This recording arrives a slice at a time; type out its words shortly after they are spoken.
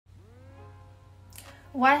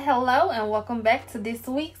Why hello and welcome back to this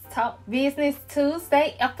week's Talk Business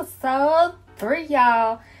Tuesday episode 3,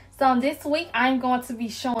 y'all. So this week I'm going to be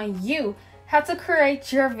showing you how to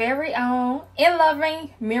create your very own In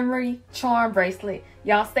Loving memory charm bracelet.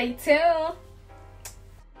 Y'all stay tuned.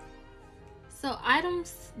 So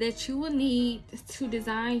items that you will need to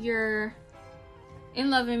design your In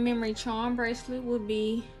Loving memory charm bracelet will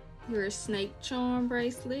be your snake charm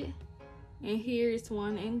bracelet, and here is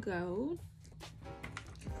one in gold.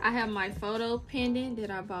 I have my photo pendant that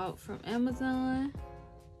I bought from Amazon.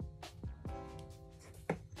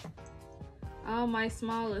 All my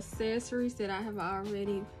small accessories that I have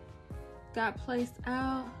already got placed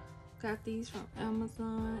out. Got these from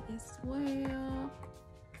Amazon as well.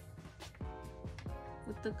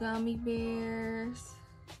 With the gummy bears.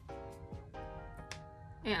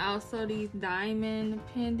 And also these diamond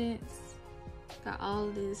pendants. Got all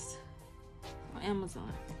of this on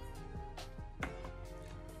Amazon.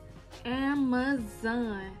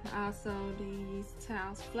 Also these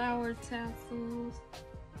flower tassels.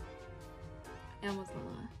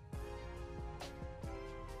 Amazon.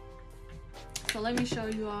 So let me show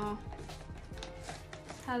you all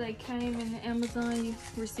how they came in the Amazon. You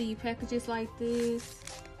receive packages like this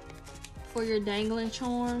for your dangling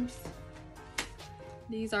charms.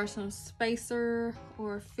 These are some spacer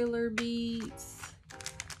or filler beads.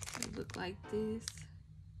 They look like this.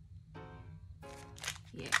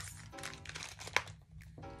 Yes.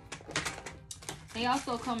 They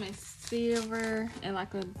also come in silver and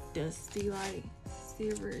like a dusty like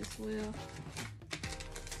silver as well,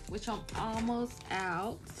 which I'm almost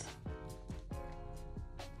out.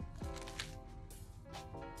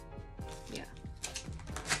 Yeah.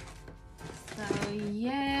 So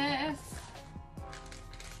yes.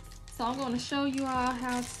 So I'm going to show you all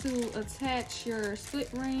how to attach your split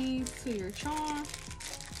rings to your charm,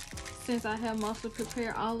 since I have mostly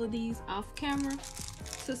prepared all of these off camera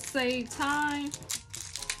to save time.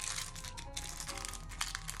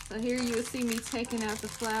 So here you will see me taking out the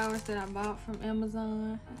flowers that I bought from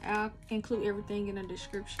Amazon. I'll include everything in the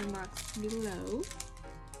description box below.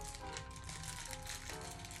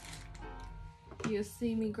 You'll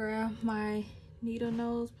see me grab my needle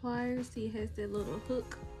nose pliers. See, it has that little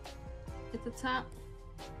hook at the top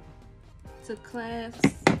to clasp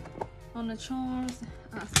on the charms.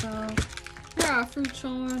 Also, here are fruit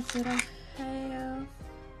charms that I have.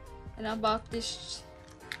 And I bought this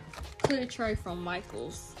clear tray from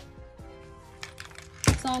Michael's.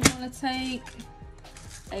 So I'm gonna take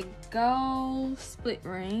a gold split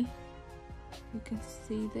ring. You can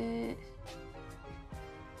see that.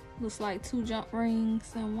 Looks like 2 jump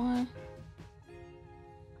rings in one.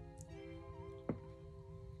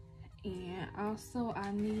 And also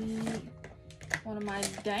I need one of my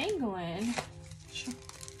dangling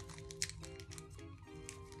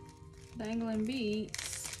beads.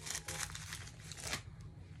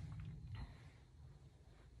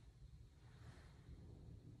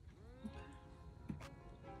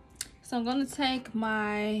 So I'm gonna take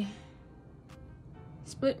my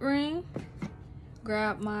split ring,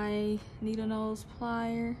 grab my needle nose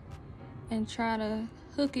plier, and try to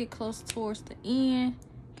hook it close towards the end.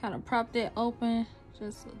 Kind of prop that open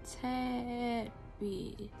just a tad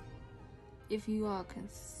bit, if you all can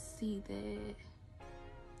see that.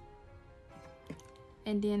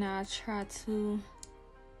 And then I'll try to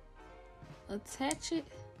attach it.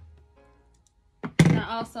 And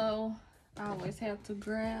I always have to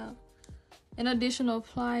grab an additional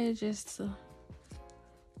plier just to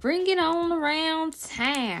bring it on around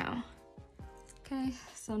town. Okay,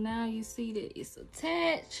 so now you see that it's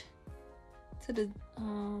attached to the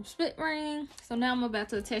split ring. So now I'm about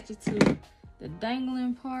to attach it to the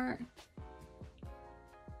dangling part.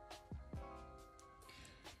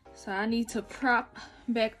 So I need to prop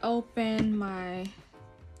back open my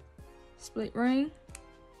split ring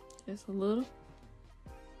just a little.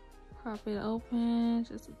 Prop it open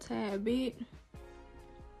just a tad bit.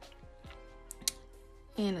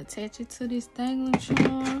 And attach it to this dangling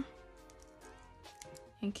charm.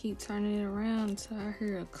 And keep turning it around until I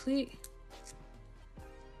hear a click.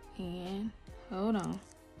 And hold on.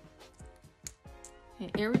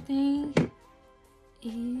 And everything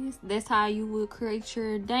is, that's how you will create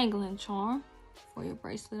your dangling charm for your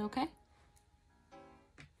bracelet, okay?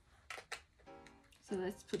 So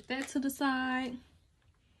let's put that to the side.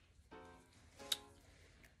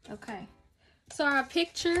 Okay, so our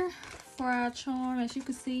picture for our charm, as you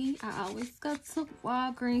can see, I always go to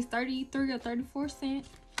Walgreens, 33 or 34 cents.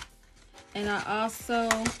 And I also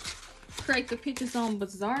create the pictures on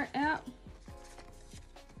Bazaart app.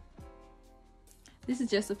 This is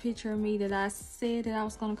just a picture of me that I said that I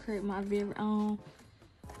was going to create my very own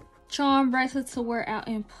charm bracelet to wear out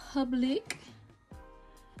in public.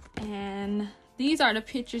 And these are the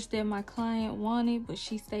pictures that my client wanted, but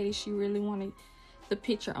she stated she really wanted the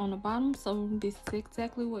picture on the bottom, so this is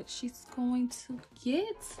exactly what she's going to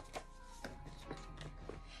get.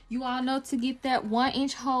 You all know to get that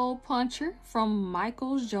 1-inch hole puncher from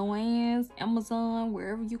Michael's, Joann's, Amazon,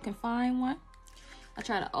 wherever you can find one. I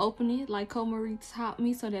try to open it like Co-Marie taught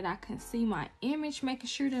me so that I can see my image, making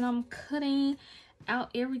sure that I'm cutting out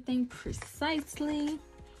everything precisely.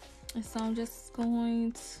 And so I'm just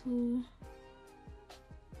going to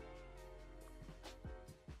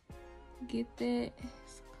get that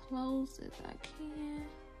as close as I can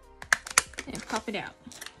and pop it out.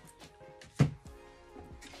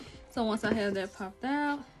 So once I have that popped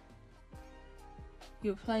out,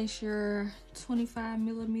 you'll place your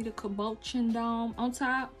 25mm cabochon dome on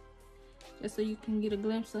top, just so you can get a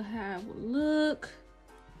glimpse of how it will look.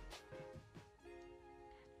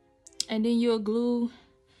 And then you'll glue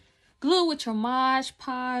with your Mod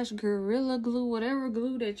Podge, Gorilla Glue, whatever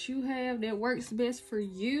glue that you have that works best for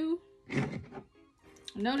you.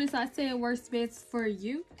 Notice I said works best for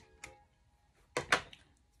you.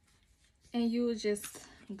 And you will just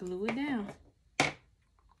glue it down.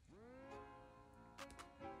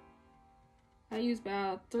 I use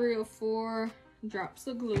about 3 or 4 drops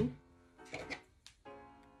of glue.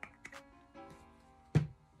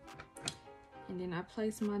 And then I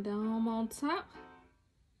place my dome on top.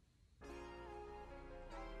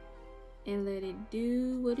 And let it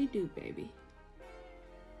do what it do, baby.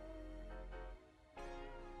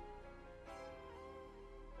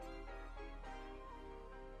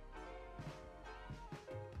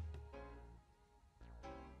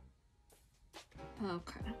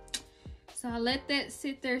 Okay, so I let that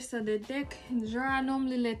sit there so that can dry. I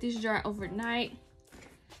normally let this dry overnight.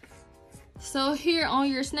 So here on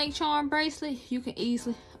your snake charm bracelet, you can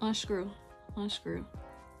easily unscrew.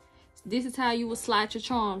 This is how you will slide your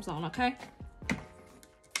charms on, okay?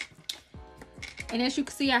 And as you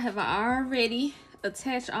can see, I have already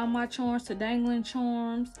attached all my charms to dangling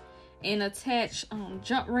charms and attach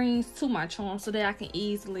jump rings to my charms so that I can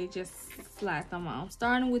easily just slide them on.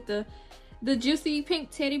 Starting with the juicy pink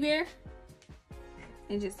teddy bear,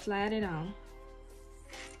 and just slide it on.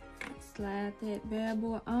 Slide that bad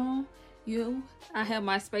boy on. I have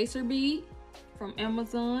my spacer bead from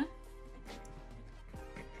Amazon.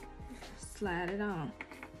 Slide it on.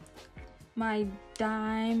 My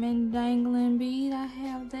diamond dangling bead, I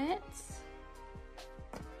have that.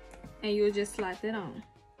 And you'll just slide that on.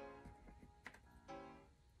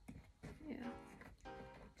 Yeah,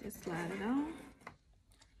 just slide it on.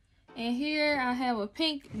 And here I have a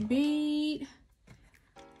pink bead.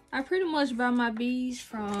 I pretty much buy my beads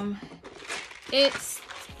from Etsy,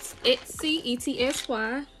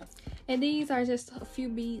 E-T-S-Y. And these are just a few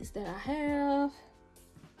beads that I have.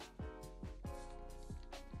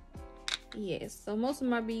 Yes, so most of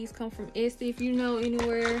my beads come from Etsy. If you know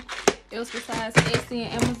anywhere else besides Etsy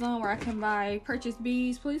and Amazon where I can purchase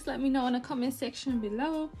beads, please let me know in the comment section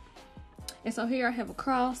below. And so here I have a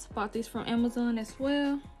cross. Bought this from Amazon as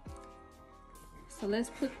well. So let's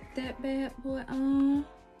put that bad boy on.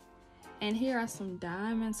 And here are some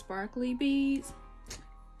diamond sparkly beads.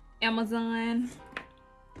 Amazon.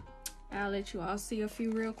 I'll let you all see a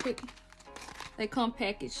few real quick. They come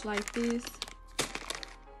packaged like this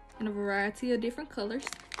in a variety of different colors.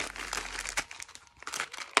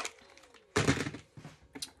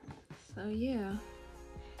 So yeah.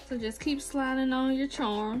 So just keep sliding on your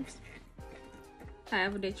charms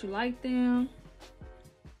however that you like them.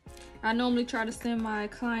 I normally try to send my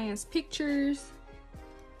clients pictures.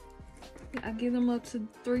 I give them up to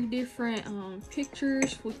 3 different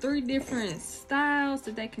pictures with 3 different styles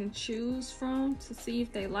that they can choose from to see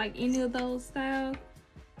if they like any of those styles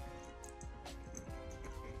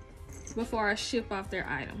before I ship off their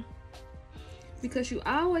item. Because you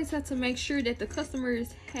always have to make sure that the customer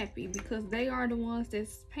is happy, because they are the ones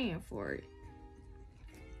that's paying for it.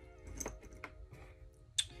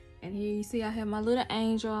 And here you see I have my little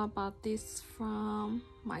angel. I bought this from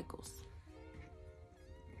Michael's.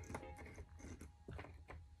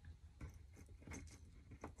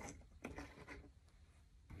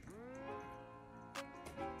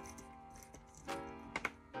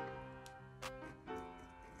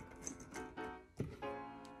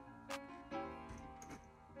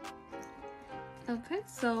 Okay,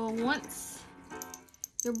 so once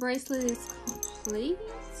your bracelet is complete,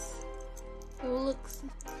 it will look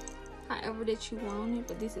however that you want it,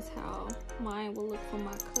 but this is how mine will look for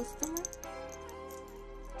my customer.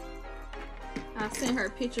 I sent her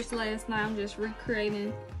pictures last night. I'm just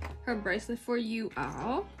recreating her bracelet for you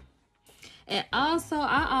all. And also,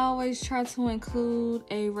 I always try to include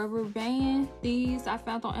a rubber band. These I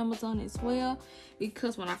found on Amazon as well,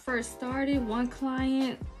 because when I first started, one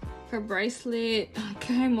client, her bracelet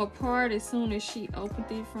came apart as soon as she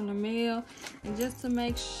opened it from the mail. And just to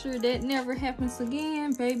make sure that never happens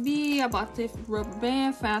again, baby, I bought this rubber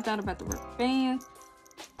band, found out about the rubber band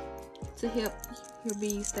to help your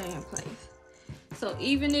beads stay in place. So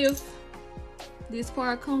even if this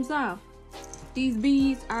part comes off, these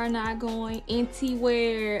beads are not going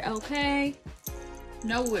anywhere, okay?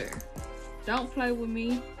 Nowhere. Don't play with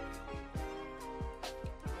me.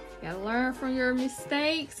 Gotta learn from your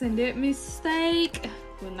mistakes, and that mistake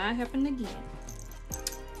will not happen again.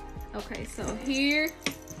 Okay, so here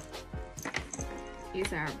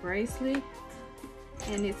is our bracelet,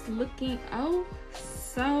 and it's looking oh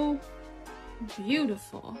so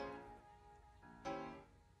beautiful.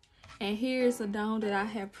 And here's a dome that I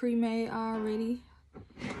have pre-made already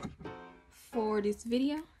for this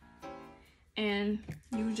video. And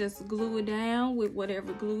you just glue it down with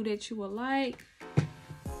whatever glue that you would like.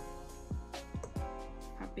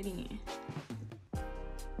 Pop it in.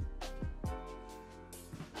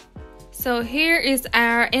 So here is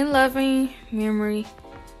our In Loving Memory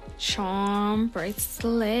charm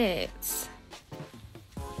bracelets.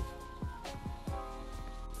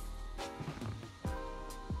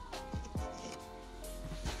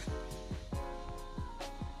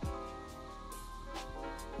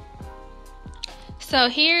 So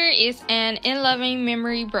here is an In Loving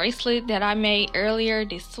Memory bracelet that I made earlier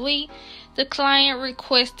this week. The client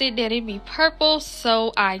requested that it be purple,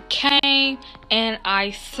 so I came and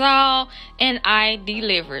I saw and I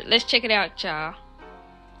delivered. Let's check it out, y'all.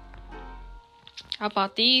 I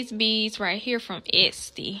bought these beads right here from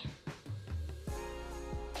Etsy.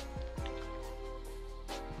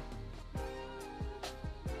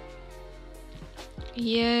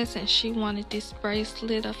 Yes, and she wanted this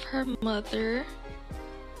bracelet of her mother.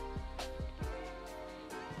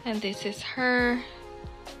 And this is her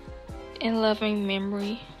In Loving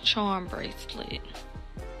Memory charm bracelet.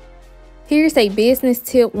 Here's a business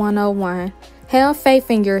tip 101. Have faith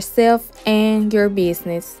in yourself and your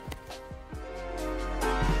business.